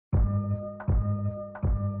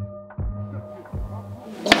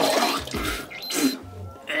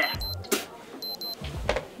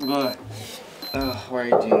God. Why are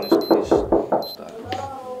you doing this, please? Stop.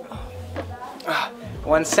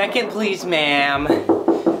 1 second, please, ma'am. You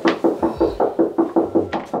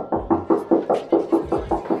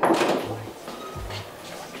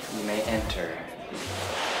may enter.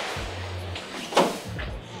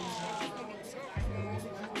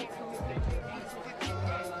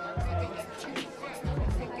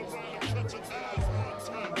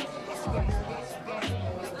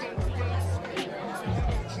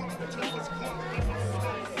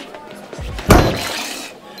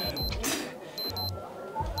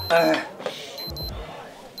 Yeah.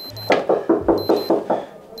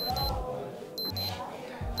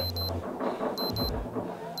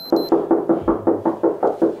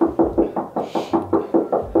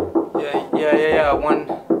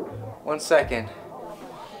 1 second.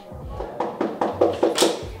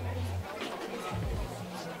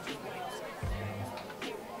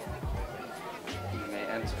 You may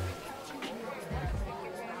enter.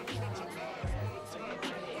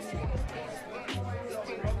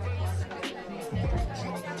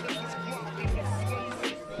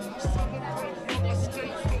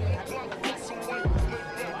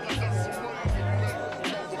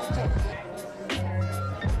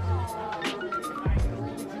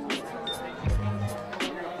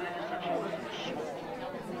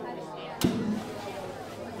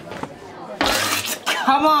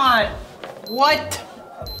 Come on! What?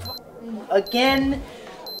 Again?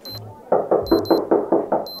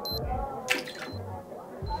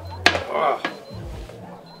 Ugh.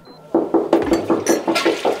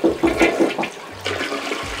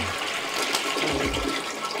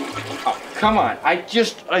 Oh, come on. I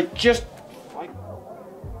just...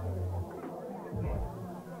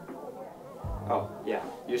 Oh, yeah.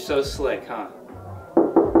 You're so slick, huh?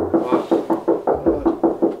 Oh.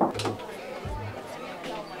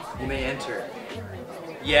 You may enter.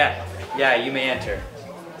 Yeah, you may enter.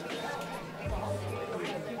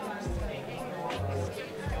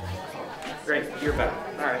 Great, you're back.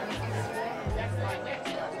 All right.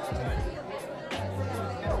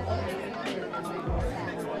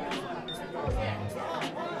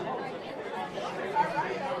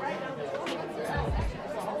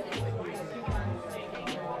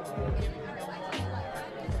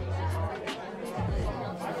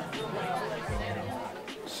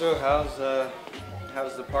 So how's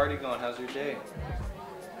the party going? How's your day?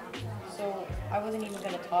 So I wasn't even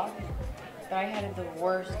gonna talk, but I had the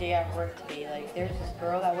worst day at work today. Like, there's this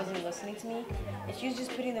girl that wasn't listening to me, and she was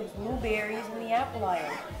just putting the blueberries in the apple aisle.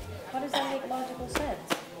 How does that make logical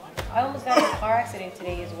sense? I almost got in a car accident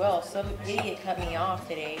today as well. Some idiot cut me off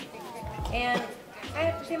today, and I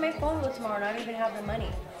have to pay my phone bill tomorrow, and I don't even have the money.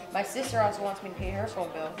 My sister also wants me to pay her phone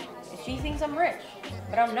bill, and she thinks I'm rich,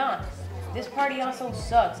 but I'm not. This party also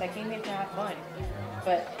sucks. I came here to have fun,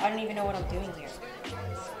 but I don't even know what I'm doing here.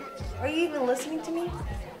 Are you even listening to me?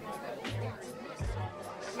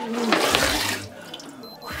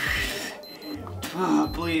 Oh,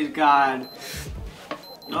 please, God.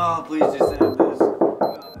 Oh, please just